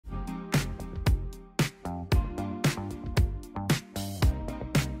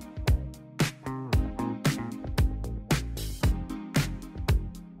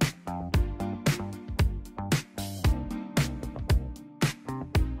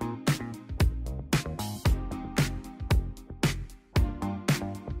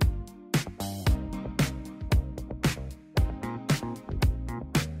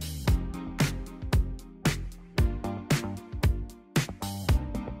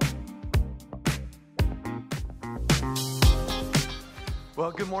Well,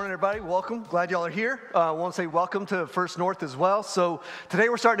 good morning, everybody. Welcome. Glad y'all are here. I want to say welcome to First North as well. So today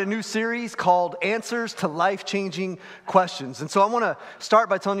we're starting a new series called Answers to Life-Changing Questions. And so I want to start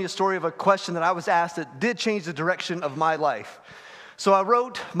by telling you a story of a question that I was asked that did change the direction of my life. So I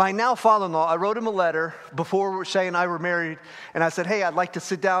wrote my now father-in-law, I wrote him a letter before Shay and I were married, and I said, hey, I'd like to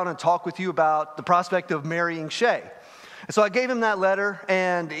sit down and talk with you about the prospect of marrying Shay. And so I gave him that letter,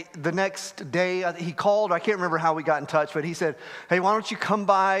 and the next day he called. I can't remember how we got in touch, but he said, hey, why don't you come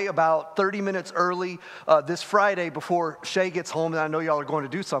by about 30 minutes early this Friday before Shay gets home, and I know y'all are going to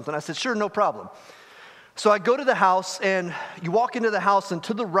do something. I said, sure, no problem. So I go to the house, and you walk into the house, and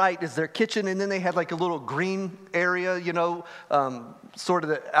to the right is their kitchen, and then they had like a little green area, sort of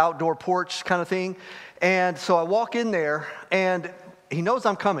the outdoor porch kind of thing. And so I walk in there, and he knows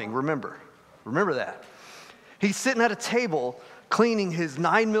I'm coming, remember that. He's sitting at a table cleaning his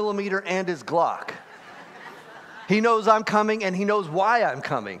 9mm and his Glock. He knows I'm coming, and he knows why I'm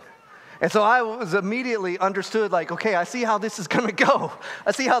coming. And so I was immediately understood, like, okay, I see how this is going to go.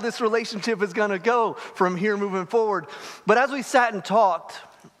 I see how this relationship is going to go from here moving forward. But as we sat and talked,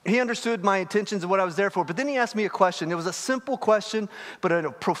 he understood my intentions and what I was there for. But then he asked me a question. It was a simple question, but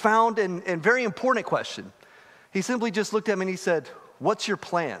a profound and very important question. He simply just looked at me and he said, what's your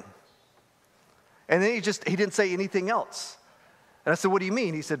plan? And then he didn't say anything else. And I said, what do you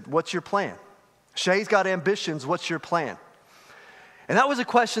mean? He said, what's your plan? Shay's got ambitions. What's your plan? And that was a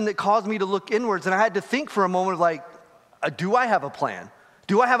question that caused me to look inwards. And I had to think for a moment, like, do I have a plan?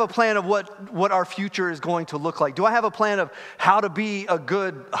 Do I have a plan of what our future is going to look like? Do I have a plan of how to be a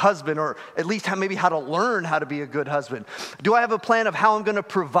good husband, or at least maybe how to learn how to be a good husband? Do I have a plan of how I'm going to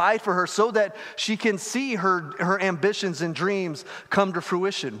provide for her so that she can see her ambitions and dreams come to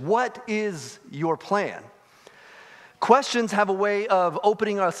fruition? What is your plan? Questions have a way of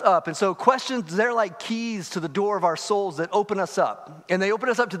opening us up. And so questions, they're like keys to the door of our souls that open us up. And they open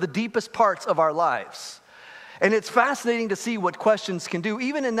us up to the deepest parts of our lives. And it's fascinating to see what questions can do.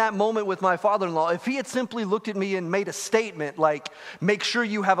 Even in that moment with my father-in-law, if he had simply looked at me and made a statement like, make sure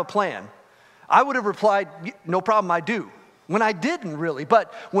you have a plan, I would have replied, no problem, I do. When I didn't really.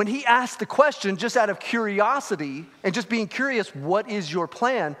 But when he asked the question just out of curiosity and just being curious, what is your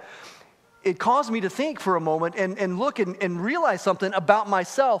plan? It caused me to think for a moment and look and realize something about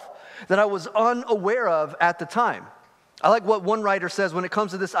myself that I was unaware of at the time. I like what one writer says when it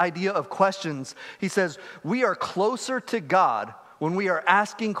comes to this idea of questions. He says, we are closer to God when we are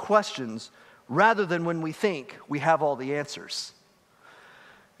asking questions rather than when we think we have all the answers.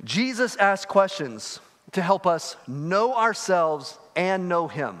 Jesus asked questions to help us know ourselves and know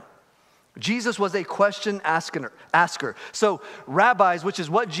him. Jesus was a question asker. So rabbis, which is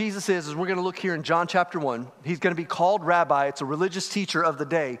what Jesus is we're going to look here in John chapter 1. He's going to be called rabbi. It's a religious teacher of the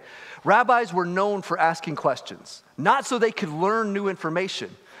day. Rabbis were known for asking questions, not so they could learn new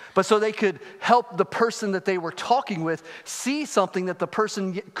information, but so they could help the person that they were talking with see something that the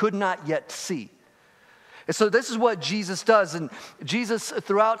person could not yet see. And so this is what Jesus does. And Jesus,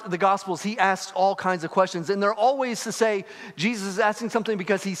 throughout the Gospels, he asks all kinds of questions. And they're always to say, Jesus is asking something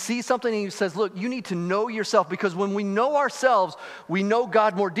because he sees something and he says, look, you need to know yourself. Because when we know ourselves, we know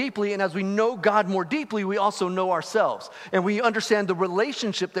God more deeply. And as we know God more deeply, we also know ourselves. And we understand the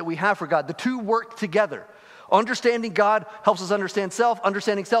relationship that we have for God. The two work together. Understanding God helps us understand self.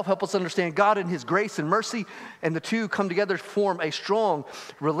 Understanding self helps us understand God and his grace and mercy. And the two come together to form a strong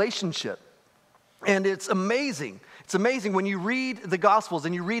relationship. And it's amazing. It's amazing when you read the Gospels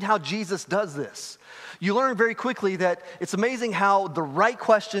and you read how Jesus does this. You learn very quickly that it's amazing how the right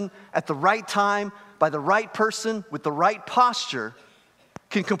question at the right time, by the right person, with the right posture,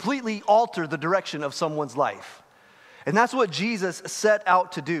 can completely alter the direction of someone's life. And that's what Jesus set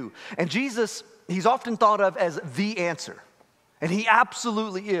out to do. And Jesus, he's often thought of as the answer. And he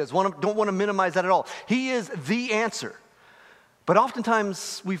absolutely is. Don't want to minimize that at all. He is the answer. But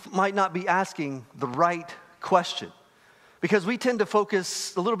oftentimes, we might not be asking the right question because we tend to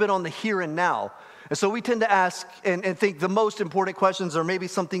focus a little bit on the here and now. And so we tend to ask and think the most important questions are maybe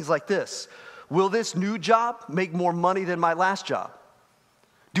some things like this. Will this new job make more money than my last job?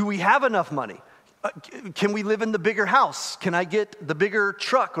 Do we have enough money? Can we live in the bigger house? Can I get the bigger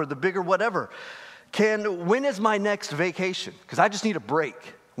truck or the bigger whatever? When is my next vacation? Because I just need a break.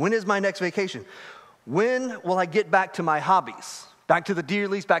 When is my next vacation? When will I get back to my hobbies? Back to the deer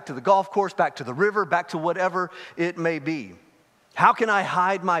lease, back to the golf course, back to the river, back to whatever it may be. How can I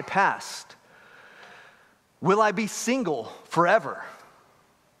hide my past? Will I be single forever?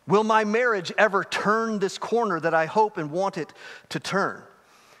 Will my marriage ever turn this corner that I hope and want it to turn?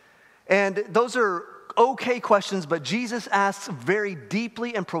 And those are okay questions, but Jesus asks very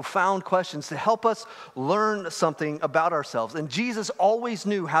deeply and profound questions to help us learn something about ourselves. And Jesus always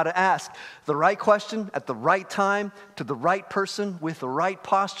knew how to ask the right question at the right time to the right person with the right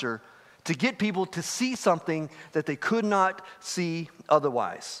posture to get people to see something that they could not see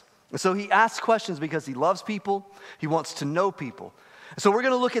otherwise. And so he asks questions because he loves people. He wants to know people. So we're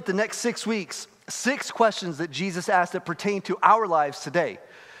going to look at the next 6 weeks, 6 questions that Jesus asked that pertain to our lives today.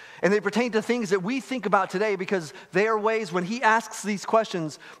 And they pertain to things that we think about today because they are ways when he asks these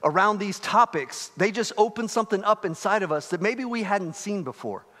questions around these topics, they just open something up inside of us that maybe we hadn't seen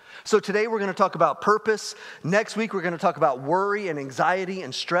before. So today we're going to talk about purpose. Next week we're going to talk about worry and anxiety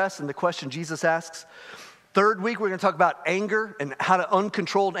and stress and the question Jesus asks. Third week we're going to talk about anger and how to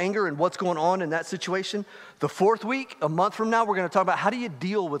uncontrolled anger and what's going on in that situation. The fourth week, a month from now, we're going to talk about how do you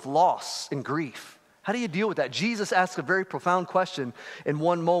deal with loss and grief. How do you deal with that? Jesus asks a very profound question in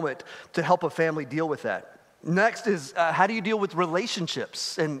one moment to help a family deal with that. Next is how do you deal with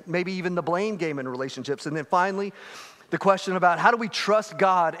relationships and maybe even the blame game in relationships. And then finally, the question about how do we trust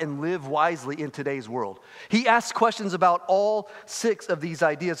God and live wisely in today's world. He asks questions about all 6 of these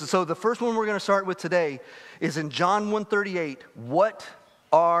ideas. And so the first one we're going to start with today is in John 1:38. What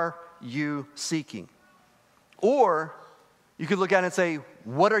are you seeking? Or you could look at it and say,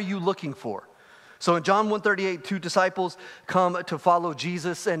 what are you looking for? So in John 1:38, 2 disciples come to follow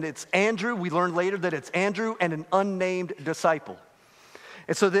Jesus, and it's Andrew. We learn later that it's Andrew and an unnamed disciple.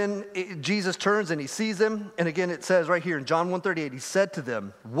 And so then Jesus turns and he sees them. And again, it says right here in John 1:38, he said to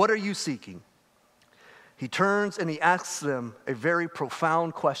them, what are you seeking? He turns and he asks them a very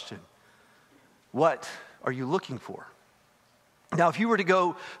profound question. What are you looking for? Now, if you were to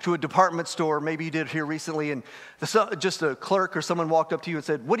go to a department store, maybe you did here recently, and just a clerk or someone walked up to you and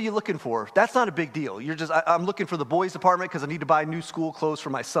said, what are you looking for? That's not a big deal. I'm looking for the boys department because I need to buy new school clothes for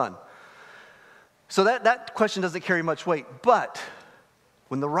my son. So that question doesn't carry much weight. But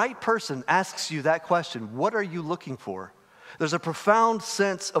when the right person asks you that question, what are you looking for? There's a profound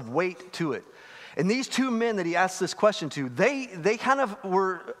sense of weight to it. And these 2 men that he asked this question to, they kind of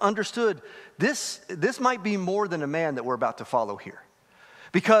were understood, this might be more than a man that we're about to follow here.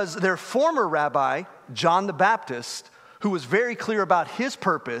 Because their former rabbi, John the Baptist, who was very clear about his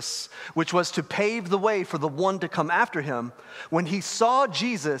purpose, which was to pave the way for the one to come after him, when he saw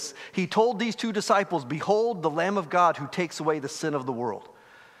Jesus, he told these 2 disciples, behold the Lamb of God who takes away the sin of the world.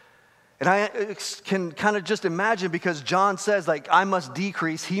 And I can kind of just imagine, because John says, like, I must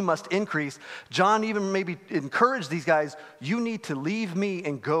decrease, he must increase. John even maybe encouraged these guys, you need to leave me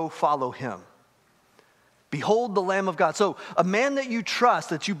and go follow him. Behold the Lamb of God. So a man that you trust,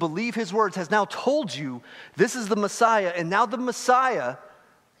 that you believe his words, has now told you this is the Messiah. And now the Messiah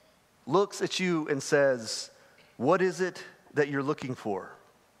looks at you and says, what is it that you're looking for?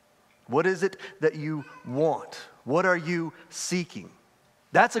 What is it that you want? What are you seeking?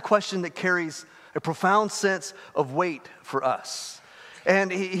 That's a question that carries a profound sense of weight for us. And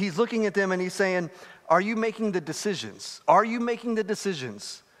he's looking at them and he's saying, are you making the decisions? Are you making the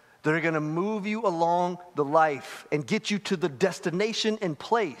decisions that are going to move you along the life and get you to the destination and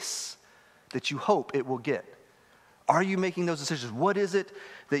place that you hope it will get? Are you making those decisions? What is it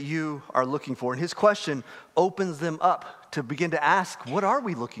that you are looking for? And his question opens them up to begin to ask, what are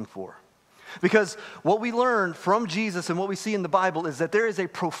we looking for? Because what we learn from Jesus and what we see in the Bible is that there is a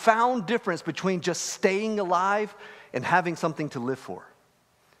profound difference between just staying alive and having something to live for.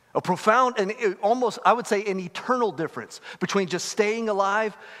 A profound and almost, I would say, an eternal difference between just staying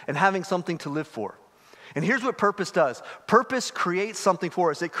alive and having something to live for. And here's what purpose does. Purpose creates something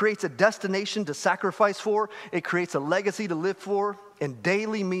for us. It creates a destination to sacrifice for. It creates a legacy to live for and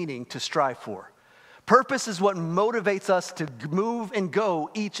daily meaning to strive for. Purpose is what motivates us to move and go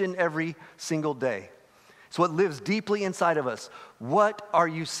each and every single day. It's what lives deeply inside of us. What are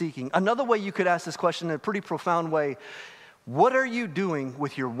you seeking? Another way you could ask this question in a pretty profound way, what are you doing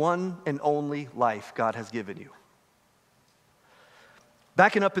with your one and only life God has given you?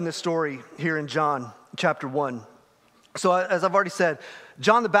 Backing up in this story here in John chapter 1. So as I've already said,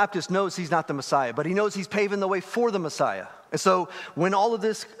 John the Baptist knows he's not the Messiah, but he knows he's paving the way for the Messiah. And so when all of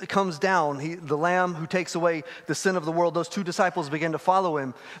this comes down, the Lamb who takes away the sin of the world, those 2 disciples begin to follow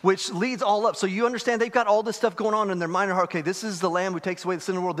him, which leads all up. So you understand they've got all this stuff going on in their mind and heart. Okay, this is the Lamb who takes away the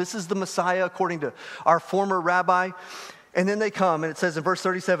sin of the world. This is the Messiah according to our former rabbi. And then they come, and it says in verse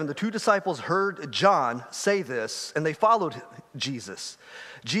 37, the 2 disciples heard John say this, and they followed Jesus.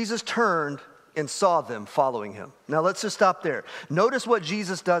 Jesus turned and saw them following him. Now let's just stop there. Notice what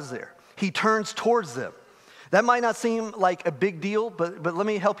Jesus does there. He turns towards them. That might not seem like a big deal, but let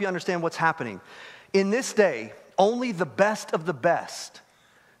me help you understand what's happening. In this day, only the best of the best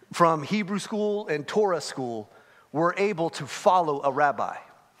from Hebrew school and Torah school were able to follow a rabbi.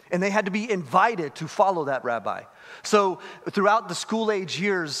 And they had to be invited to follow that rabbi. So throughout the school age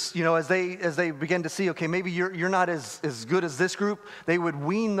years, as they began to see, okay, maybe you're not as good as this group, they would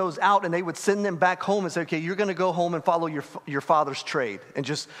wean those out and they would send them back home and say, okay, you're going to go home and follow your father's trade, and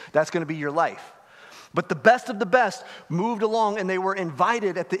just that's going to be your life. But the best of the best moved along, and they were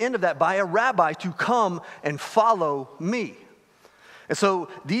invited at the end of that by a rabbi to come and follow me. And so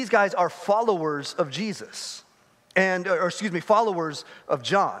these guys are followers of Jesus. Followers of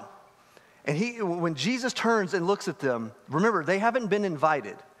John. And when Jesus turns and looks at them, remember, they haven't been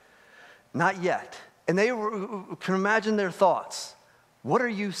invited. Not yet. And they can imagine their thoughts. What are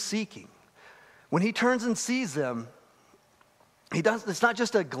you seeking? When he turns and sees them, it's not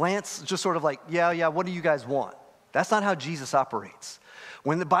just a glance, just sort of like, yeah, what do you guys want? That's not how Jesus operates.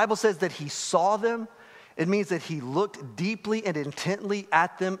 When the Bible says that he saw them, it means that he looked deeply and intently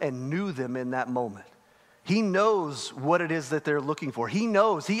at them and knew them in that moment. He knows what it is that they're looking for.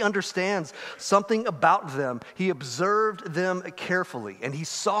 He understands something about them. He observed them carefully, and he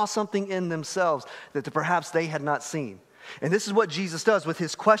saw something in themselves that perhaps they had not seen. And this is what Jesus does with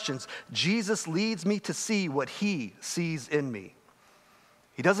his questions. Jesus leads me to see what he sees in me.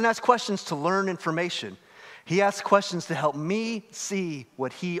 He doesn't ask questions to learn information. He asks questions to help me see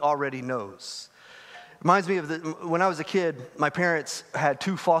what he already knows. Reminds me of when I was a kid, my parents had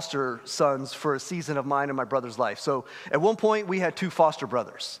 2 foster sons for a season of mine and my brother's life. So at one point, we had 2 foster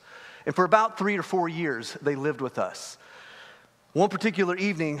brothers. And for about 3 or 4 years, they lived with us. One particular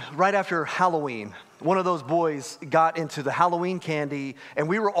evening, right after Halloween, one of those boys got into the Halloween candy, and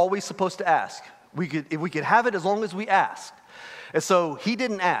we were always supposed to ask. If we could have it as long as we asked. And so he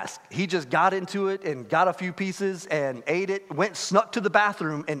didn't ask. He just got into it and got a few pieces and ate it, snuck to the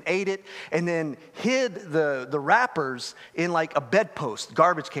bathroom and ate it, and then hid the wrappers in like a bedpost,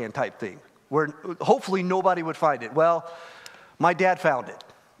 garbage can type thing, where hopefully nobody would find it. Well, my dad found it.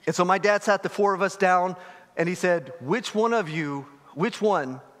 And so my dad sat the 4 of us down, and he said, which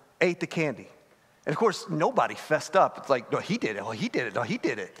one ate the candy? And of course, nobody fessed up. It's like, no, he did it. Oh, he did it. No, he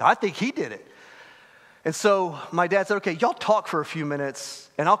did it. I think he did it. And so my dad said, okay, y'all talk for a few minutes,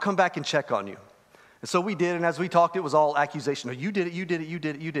 and I'll come back and check on you. And so we did, and as we talked, it was all accusation. No, you did it, you did it, you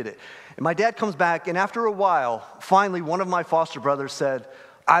did it, you did it. And my dad comes back, and after a while, finally, one of my foster brothers said,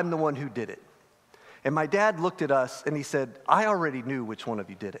 I'm the one who did it. And my dad looked at us, and he said, I already knew which one of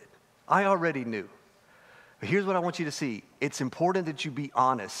you did it. I already knew. But here's what I want you to see. It's important that you be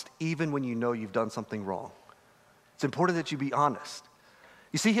honest, even when you know you've done something wrong. It's important that you be honest.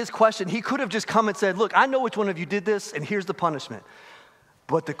 You see his question, he could have just come and said, look, I know which one of you did this, and here's the punishment.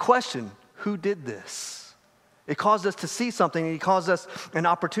 But the question, who did this? It caused us to see something, and it caused us an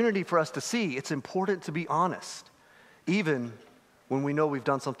opportunity for us to see. It's important to be honest, even when we know we've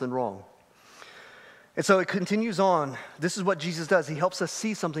done something wrong. And so it continues on. This is what Jesus does. He helps us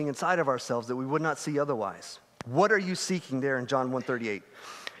see something inside of ourselves that we would not see otherwise. What are you seeking there in John 1:38?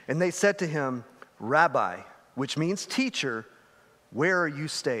 And they said to him, Rabbi, which means teacher, where are you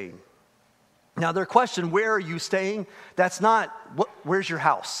staying? Now their question, where are you staying? That's not, where's your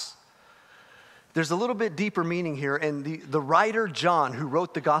house? There's a little bit deeper meaning here. And the writer John, who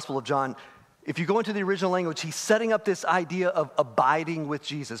wrote the Gospel of John, if you go into the original language, he's setting up this idea of abiding with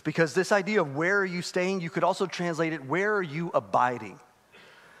Jesus. Because this idea of where are you staying, you could also translate it, where are you abiding?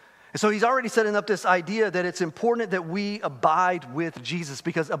 And so he's already setting up this idea that it's important that we abide with Jesus,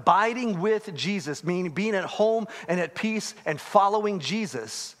 because abiding with Jesus, meaning being at home and at peace and following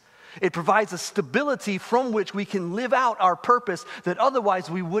Jesus, it provides a stability from which we can live out our purpose that otherwise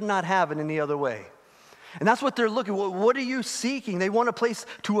we would not have in any other way. And that's what they're looking for. What are you seeking? They want a place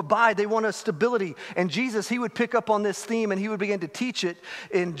to abide. They want a stability. And Jesus, he would pick up on this theme and he would begin to teach it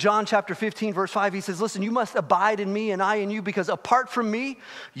in John chapter 15, verse 5. He says, listen, you must abide in me and I in you, because apart from me,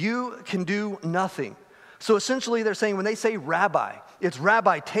 you can do nothing. So essentially they're saying, when they say rabbi, it's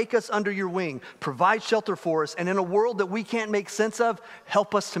rabbi, take us under your wing, provide shelter for us, and in a world that we can't make sense of,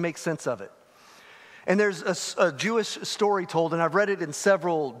 help us to make sense of it. And there's a Jewish story told, and I've read it in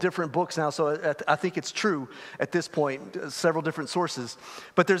several different books now, so I think it's true at this point, several different sources.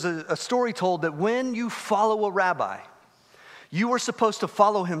 But there's a story told that when you follow a rabbi, you were supposed to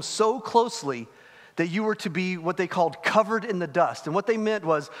follow him so closely that you were to be what they called covered in the dust. And what they meant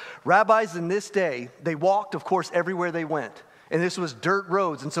was, rabbis in this day, they walked, of course, everywhere they went. And this was dirt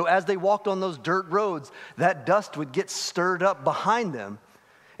roads. And so as they walked on those dirt roads, that dust would get stirred up behind them.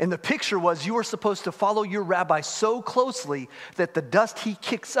 And the picture was, you were supposed to follow your rabbi so closely that the dust he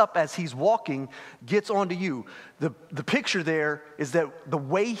kicks up as he's walking gets onto you. The picture there is that the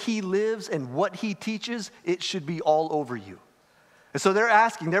way he lives and what he teaches, it should be all over you. And so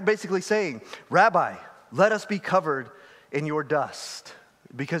they're basically saying, Rabbi, let us be covered in your dust,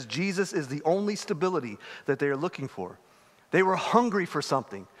 because Jesus is the only stability that they are looking for. They were hungry for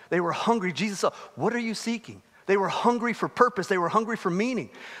something. They were hungry. Jesus said, what are you seeking? They were hungry for purpose. They were hungry for meaning.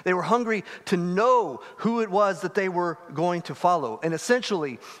 They were hungry to know who it was that they were going to follow. And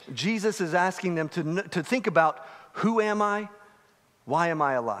essentially, Jesus is asking them to think about, who am I? Why am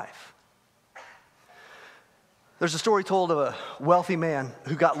I alive? There's a story told of a wealthy man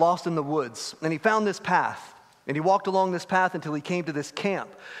who got lost in the woods, and he found this path. And he walked along this path until he came to this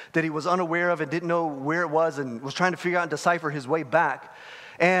camp that he was unaware of and didn't know where it was, and was trying to figure out and decipher his way back.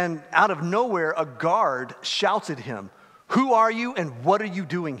 And out of nowhere, a guard shouts at him, who are you and what are you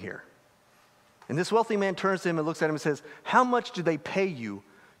doing here? And this wealthy man turns to him and looks at him and says, how much do they pay you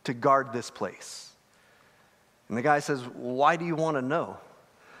to guard this place? And the guy says, why do you want to know?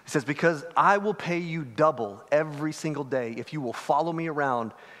 He says, because I will pay you double every single day if you will follow me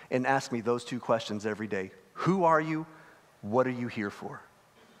around and ask me those two questions every day. Who are you? What are you here for?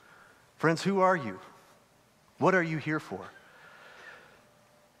 Friends, who are you? What are you here for?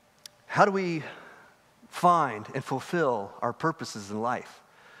 How do we find and fulfill our purposes in life?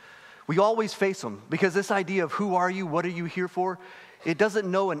 We always face them, because this idea of who are you, what are you here for, it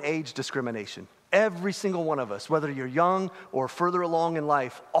doesn't know an age discrimination. Every single one of us, whether you're young or further along in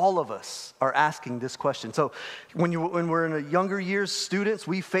life, all of us are asking this question. So when we're in the younger years, students,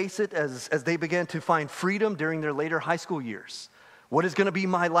 we face it as they begin to find freedom during their later high school years. What is going to be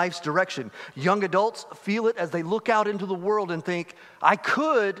my life's direction? Young adults feel it as they look out into the world and think, I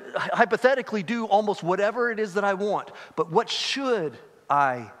could hypothetically do almost whatever it is that I want, but what should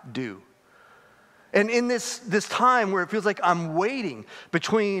I do? And in this time where it feels like I'm waiting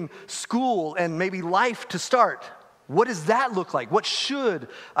between school and maybe life to start, what does that look like? What should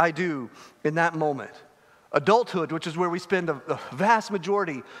I do in that moment? Adulthood, which is where we spend the vast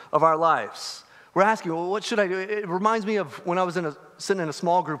majority of our lives. We're asking, well, what should I do? It reminds me of when I was sitting in a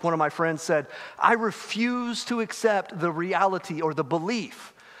small group, one of my friends said, I refuse to accept the reality or the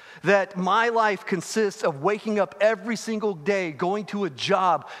belief that my life consists of waking up every single day, going to a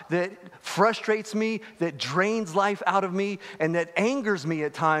job that frustrates me, that drains life out of me, and that angers me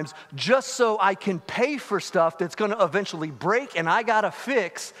at times, just so I can pay for stuff that's going to eventually break and I got to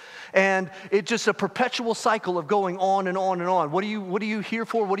fix. And it's just a perpetual cycle of going on and on and on. What are you here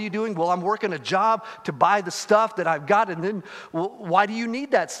for? What are you doing? Well, I'm working a job to buy the stuff that I've got. And then, well, why do you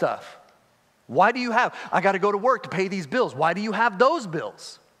need that stuff? Why do you have? I got to go to work to pay these bills. Why do you have those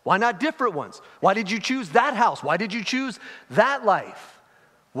bills? Why not different ones? Why did you choose that house? Why did you choose that life?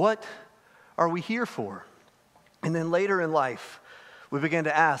 What are we here for? And then later in life, we begin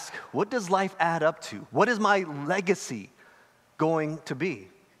to ask, what does life add up to? What is my legacy going to be?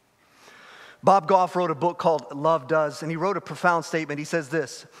 Bob Goff wrote a book called Love Does, and he wrote a profound statement. He says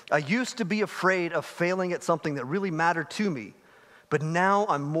this, I used to be afraid of failing at something that really mattered to me, but now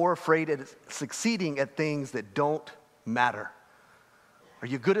I'm more afraid of succeeding at things that don't matter. Are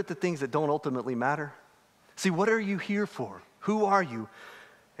you good at the things that don't ultimately matter? See, what are you here for? Who are you,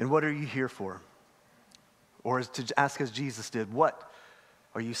 and what are you here for? Or as to ask as Jesus did, what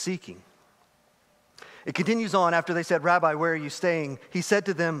are you seeking? It continues on after they said, Rabbi, where are you staying? He said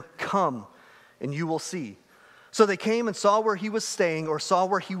to them, come, and you will see. So they came and saw where he was staying, or saw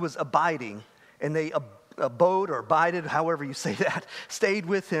where he was abiding, and they abode or abided, however you say that, stayed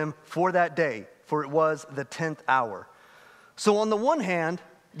with him for that day, for it was the 10th hour. So on the one hand,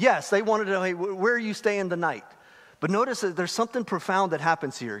 yes, they wanted to know, hey, where are you staying the night? But notice that there's something profound that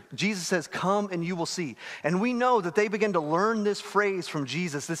happens here. Jesus says, come and you will see. And we know that they begin to learn this phrase from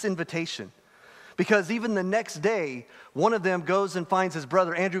Jesus, this invitation. Because even the next day, one of them goes and finds his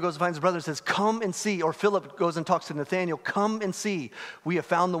brother. Andrew goes and finds his brother and says, come and see. Or Philip goes and talks to Nathanael, come and see. We have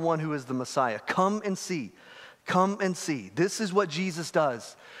found the one who is the Messiah. Come and see. Come and see. This is what Jesus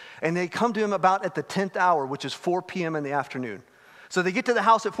does. And they come to him about at the 10th hour, which is 4 p.m. in the afternoon. So they get to the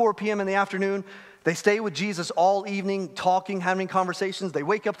house at 4 p.m. in the afternoon. They stay with Jesus all evening, talking, having conversations. They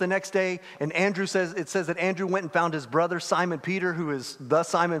wake up the next day, and it says that Andrew went and found his brother, Simon Peter, who is the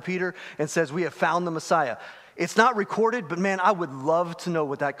Simon Peter, and says, we have found the Messiah. It's not recorded, but man, I would love to know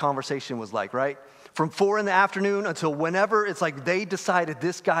what that conversation was like, right? From 4 in the afternoon until whenever, it's like they decided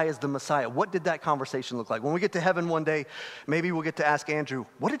this guy is the Messiah. What did that conversation look like? When we get to heaven one day, maybe we'll get to ask Andrew,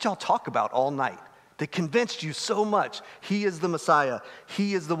 what did y'all talk about all night that convinced you so much he is the Messiah?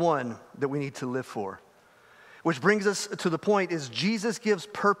 He is the one that we need to live for. Which brings us to the point is Jesus gives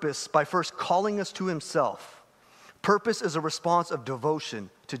purpose by first calling us to himself. Purpose is a response of devotion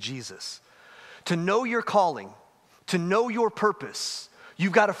to Jesus. To know your calling, to know your purpose,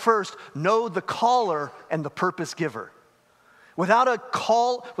 you've got to first know the caller and the purpose giver. Without a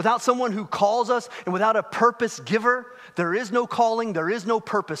call, without someone who calls us, and without a purpose giver, there is no calling, there is no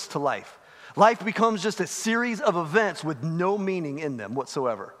purpose to life. Life becomes just a series of events with no meaning in them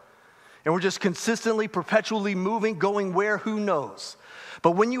whatsoever. And we're just consistently, perpetually moving, going where, who knows.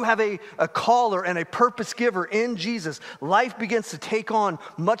 But when you have a caller and a purpose giver in Jesus, life begins to take on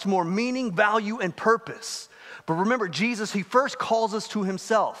much more meaning, value, and purpose. But remember, Jesus, he first calls us to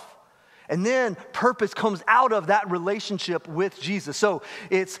himself. And then purpose comes out of that relationship with Jesus. So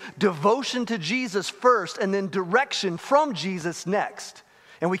it's devotion to Jesus first and then direction from Jesus next.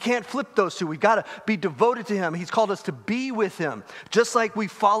 And we can't flip those two. We've got to be devoted to him. He's called us to be with him. Just like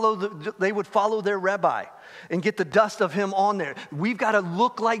they would follow their rabbi and get the dust of him on there. We've got to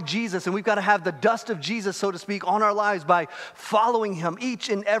look like Jesus, and we've got to have the dust of Jesus, so to speak, on our lives by following him each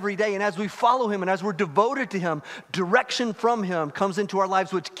and every day. And as we follow him and as we're devoted to him, direction from him comes into our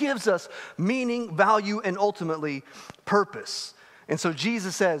lives, which gives us meaning, value, and ultimately purpose. And so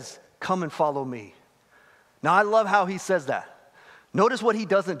Jesus says, come and follow me. Now, I love how he says that. Notice what he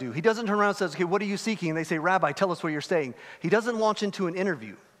doesn't do. He doesn't turn around and says, okay, what are you seeking? And they say, Rabbi, tell us where you're staying. He doesn't launch into an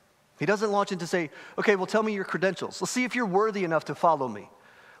interview. He doesn't launch into say, okay, well, tell me your credentials. Let's see if you're worthy enough to follow me.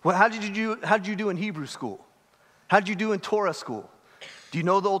 Well, how did you do in Hebrew school? How did you do in Torah school? Do you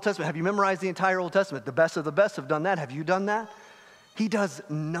know the Old Testament? Have you memorized the entire Old Testament? The best of the best have done that. Have you done that? He does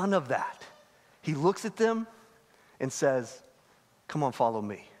none of that. He looks at them and says, come on, follow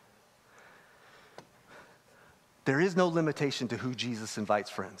me. There is no limitation to who Jesus invites,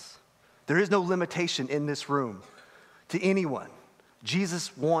 friends. There is no limitation in this room to anyone.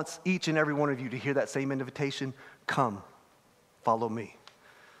 Jesus wants each and every one of you to hear that same invitation. Come, follow me.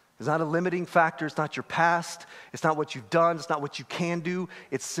 It's not a limiting factor. It's not your past. It's not what you've done. It's not what you can do.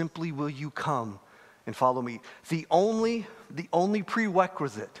 It's simply, will you come and follow me? The only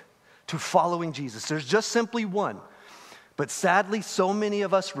prerequisite to following Jesus, there's just simply one. But sadly, so many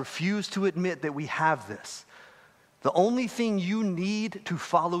of us refuse to admit that we have this. The only thing you need to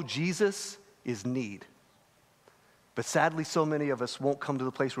follow Jesus is need. But sadly, so many of us won't come to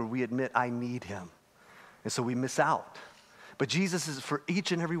the place where we admit, I need him. And so we miss out. But Jesus is for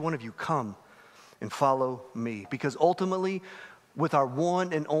each and every one of you, come and follow me. Because ultimately, with our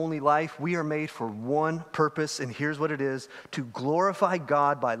one and only life, we are made for one purpose, and here's what it is: to glorify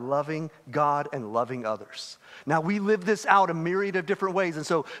God by loving God and loving others. Now, we live this out a myriad of different ways, and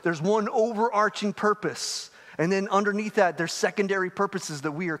so there's one overarching purpose. And then underneath that, there's secondary purposes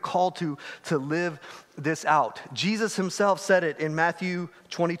that we are called to live this out. Jesus himself said it in Matthew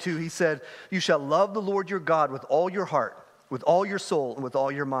 22. He said, you shall love the Lord your God with all your heart, with all your soul, and with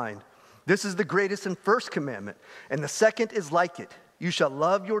all your mind. This is the greatest and first commandment. And the second is like it. You shall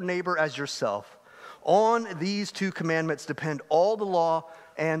love your neighbor as yourself. On these two commandments depend all the law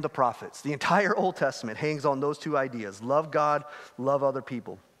and the prophets. The entire Old Testament hangs on those two ideas. Love God, love other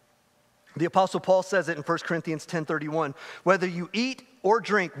people. The Apostle Paul says it in 1 Corinthians 10:31, whether you eat or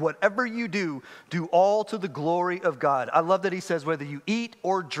drink, whatever you do, do all to the glory of God. I love that he says whether you eat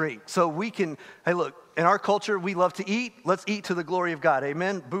or drink. So we can, hey look, in our culture, we love to eat. Let's eat to the glory of God.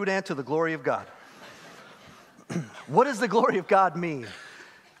 Amen? Boudin to the glory of God. What does the glory of God mean?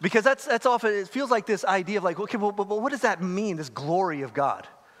 Because that's often, it feels like this idea of like, okay, well, what does that mean, this glory of God?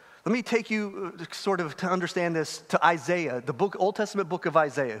 Let me take you sort of to understand this to Isaiah, the Old Testament book of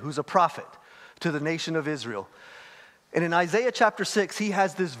Isaiah, who's a prophet to the nation of Israel. And in Isaiah chapter 6, he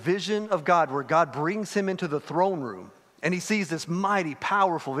has this vision of God where God brings him into the throne room. And he sees this mighty,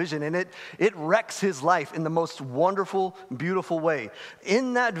 powerful vision, and it wrecks his life in the most wonderful, beautiful way.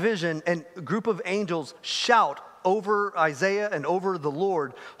 In that vision, a group of angels shout over Isaiah and over the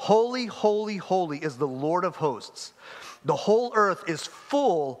Lord, holy, holy, holy is the Lord of hosts. The whole earth is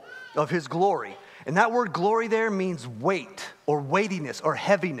full of his glory. And that word glory there means weight or weightiness or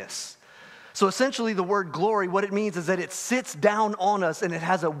heaviness. So essentially the word glory, what it means is that it sits down on us and it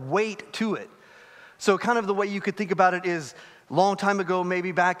has a weight to it. So kind of the way you could think about it is a long time ago,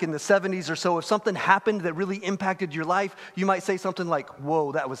 maybe back in the 70s or so, if something happened that really impacted your life, you might say something like,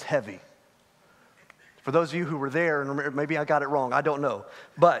 whoa, that was heavy. For those of you who were there, and maybe I got it wrong, I don't know.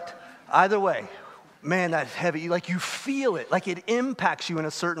 But either way, man, that's heavy. Like you feel it, like it impacts you in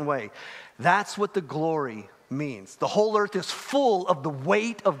a certain way. That's what the glory means. The whole earth is full of the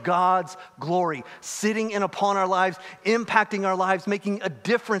weight of God's glory, sitting in upon our lives, impacting our lives, making a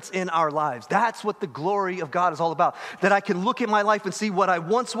difference in our lives. That's what the glory of God is all about. That I can look at my life and see what I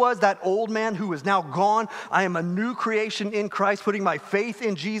once was, that old man who is now gone. I am a new creation in Christ, putting my faith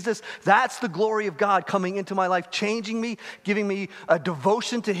in Jesus. That's the glory of God coming into my life, changing me, giving me a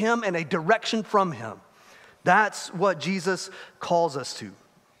devotion to him and a direction from him. That's what Jesus calls us to.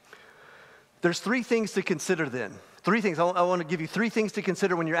 There's three things to consider then Three things. I want to give you three things to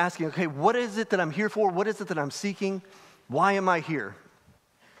consider when you're asking, okay, what is it that I'm here for? What is it that I'm seeking? Why am I here?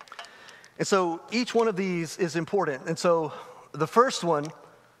 And so each one of these is important. And so the first one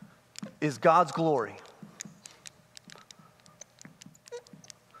is God's glory.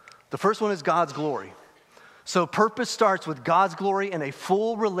 The first one is God's glory. So purpose starts with God's glory and a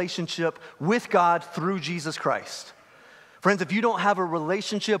full relationship with God through Jesus Christ. Friends, if you don't have a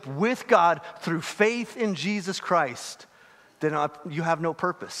relationship with God through faith in Jesus Christ, then you have no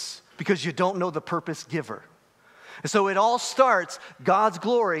purpose because you don't know the purpose giver. And so it all starts, God's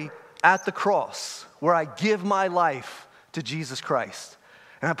glory, at the cross, where I give my life to Jesus Christ.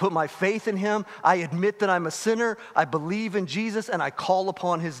 And I put my faith in him. I admit that I'm a sinner. I believe in Jesus, and I call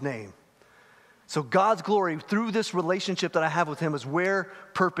upon his name. So God's glory through this relationship that I have with him is where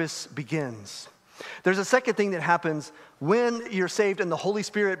purpose begins. There's a second thing that happens when you're saved and the Holy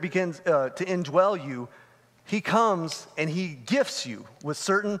Spirit begins to indwell you. He comes and he gifts you with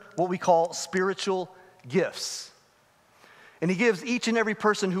certain what we call spiritual gifts. And he gives each and every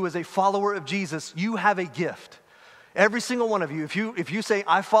person who is a follower of Jesus, you have a gift. Every single one of you, if you say,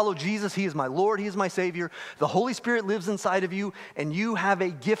 I follow Jesus, he is my Lord, he is my Savior, the Holy Spirit lives inside of you, and you have a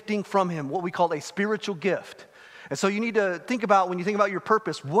gifting from him, what we call a spiritual gift. And so you need to think about, when you think about your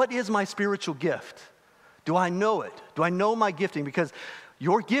purpose, what is my spiritual gift? Do I know it? Do I know my gifting? Because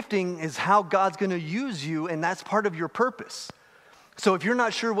your gifting is how God's going to use you, and that's part of your purpose. So if you're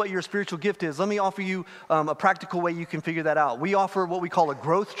not sure what your spiritual gift is, let me offer you a practical way you can figure that out. We offer what we call a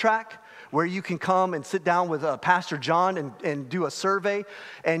growth track, where you can come and sit down with Pastor John and do a survey,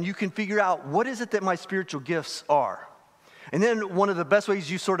 and you can figure out what is it that my spiritual gifts are. And then one of the best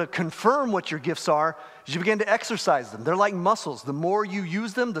ways you sort of confirm what your gifts are is you begin to exercise them. They're like muscles. The more you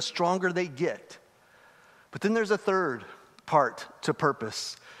use them, the stronger they get. But then there's a third part to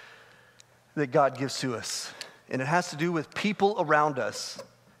purpose that God gives to us, and it has to do with people around us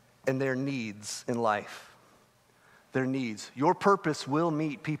and their needs in life. Their needs. Your purpose will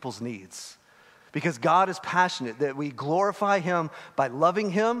meet people's needs because God is passionate that we glorify him by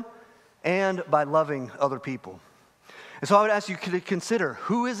loving him and by loving other people. And so I would ask you to consider,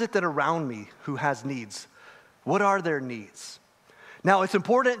 who is it that around me who has needs? What are their needs? Now, it's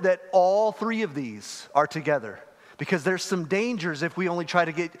important that all three of these are together because there's some dangers if we only try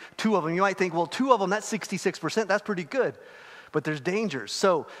to get two of them. You might think, well, two of them, that's 66%, that's pretty good. But there's dangers.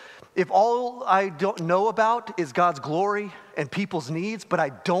 So if all I don't know about is God's glory and people's needs, but I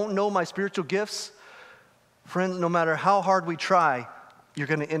don't know my spiritual gifts, friends, no matter how hard we try, you're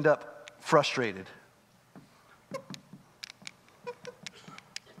going to end up frustrated.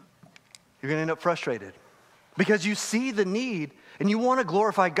 You're going to end up frustrated because you see the need and you want to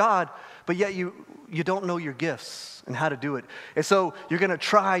glorify God, but yet you don't know your gifts and how to do it. And so you're going to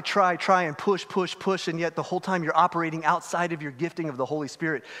try and push, and yet the whole time you're operating outside of your gifting of the Holy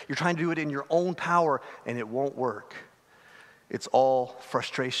Spirit. You're trying to do it in your own power, and it won't work. It's all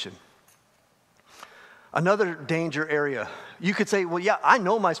frustration. Another danger area, you could say, well, yeah, I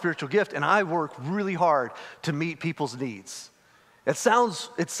know my spiritual gift, and I work really hard to meet people's needs. It sounds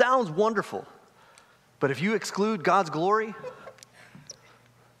wonderful, but if you exclude God's glory,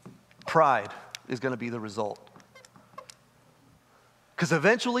 pride is going to be the result. Because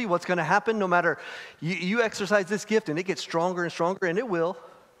eventually what's going to happen, no matter, you exercise this gift and it gets stronger and stronger, and it will,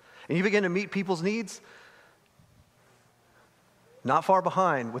 and you begin to meet people's needs, not far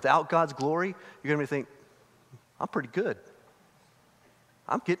behind, without God's glory, you're going to think, I'm pretty good.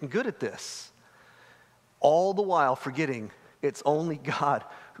 I'm getting good at this. All the while forgetting it's only God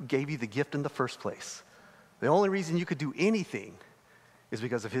who gave you the gift in the first place. The only reason you could do anything is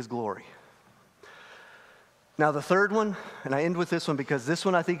because of his glory. Now the third one, and I end with this one because this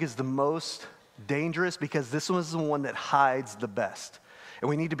one I think is the most dangerous because this one is the one that hides the best. And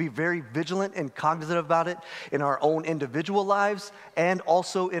we need to be very vigilant and cognizant about it in our own individual lives and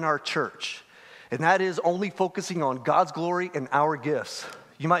also in our church. And that is only focusing on God's glory and our gifts.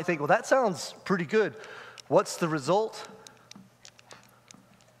 You might think, well, that sounds pretty good. What's the result?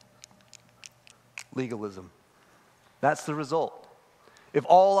 Legalism. That's the result. If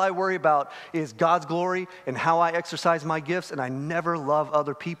all I worry about is God's glory and how I exercise my gifts and I never love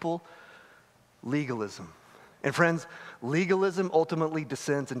other people, legalism. And friends, legalism ultimately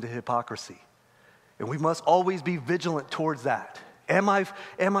descends into hypocrisy. And we must always be vigilant towards that. Am I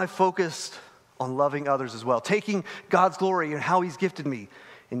focused on loving others as well? Taking God's glory and how he's gifted me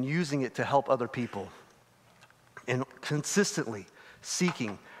and using it to help other people. And consistently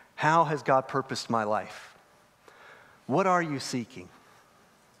seeking, how has God purposed my life? What are you seeking?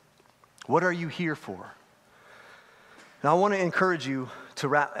 What are you here for? Now I want to encourage you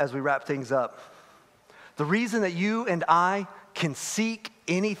to as we wrap things up. The reason that you and I can seek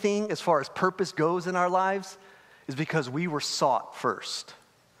anything as far as purpose goes in our lives is because we were sought first.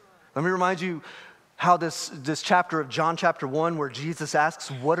 Let me remind you how this chapter of John chapter 1, where Jesus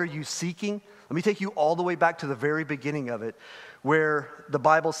asks, what are you seeking? Let me take you all the way back to the very beginning of it, where the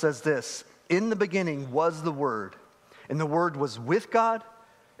Bible says this: in the beginning was the Word, and the Word was with God,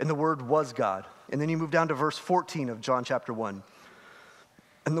 and the Word was God. And then you move down to verse 14 of John chapter 1.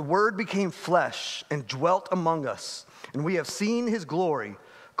 And the Word became flesh and dwelt among us, and we have seen his glory.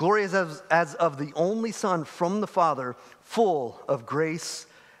 Glory as of the only Son from the Father, full of grace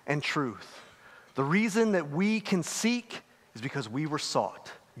and truth. The reason that we can seek is because we were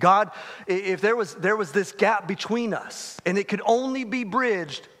sought. God, if there was this gap between us, and it could only be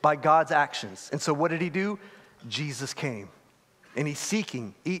bridged by God's actions. And so what did he do? Jesus came, and he's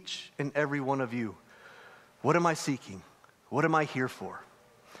seeking each and every one of you. What am I seeking? What am I here for?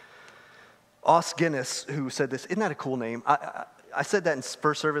 Os Guinness, who said this, isn't that a cool name? I said that in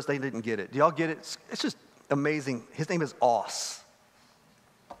first service, they didn't get it. Do y'all get it? It's just amazing. His name is Os.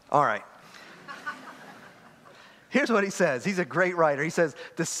 All right. Here's what he says. He's a great writer. He says,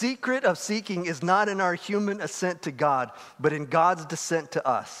 the secret of seeking is not in our human ascent to God, but in God's descent to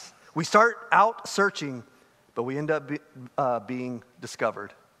us. We start out searching, but we end up being discovered.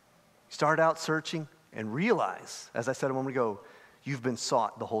 You start out searching and realize, as I said a moment ago, you've been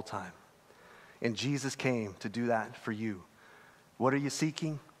sought the whole time. And Jesus came to do that for you. What are you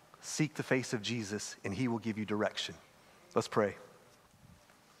seeking? Seek the face of Jesus, and he will give you direction. Let's pray.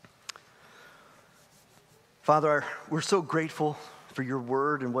 Father, we're so grateful for your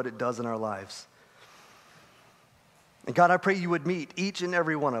word and what it does in our lives. And God, I pray you would meet each and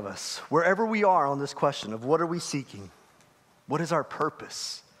every one of us, wherever we are on this question of what are we seeking? What is our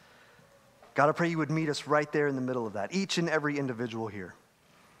purpose? God, I pray you would meet us right there in the middle of that, each and every individual here.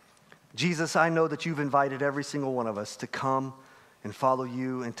 Jesus, I know that you've invited every single one of us to come and follow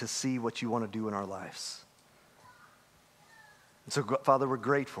you and to see what you want to do in our lives. And so, Father, we're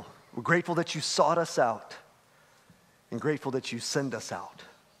grateful. We're grateful that you sought us out and grateful that you send us out.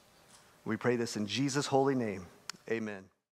 We pray this in Jesus' holy name. Amen.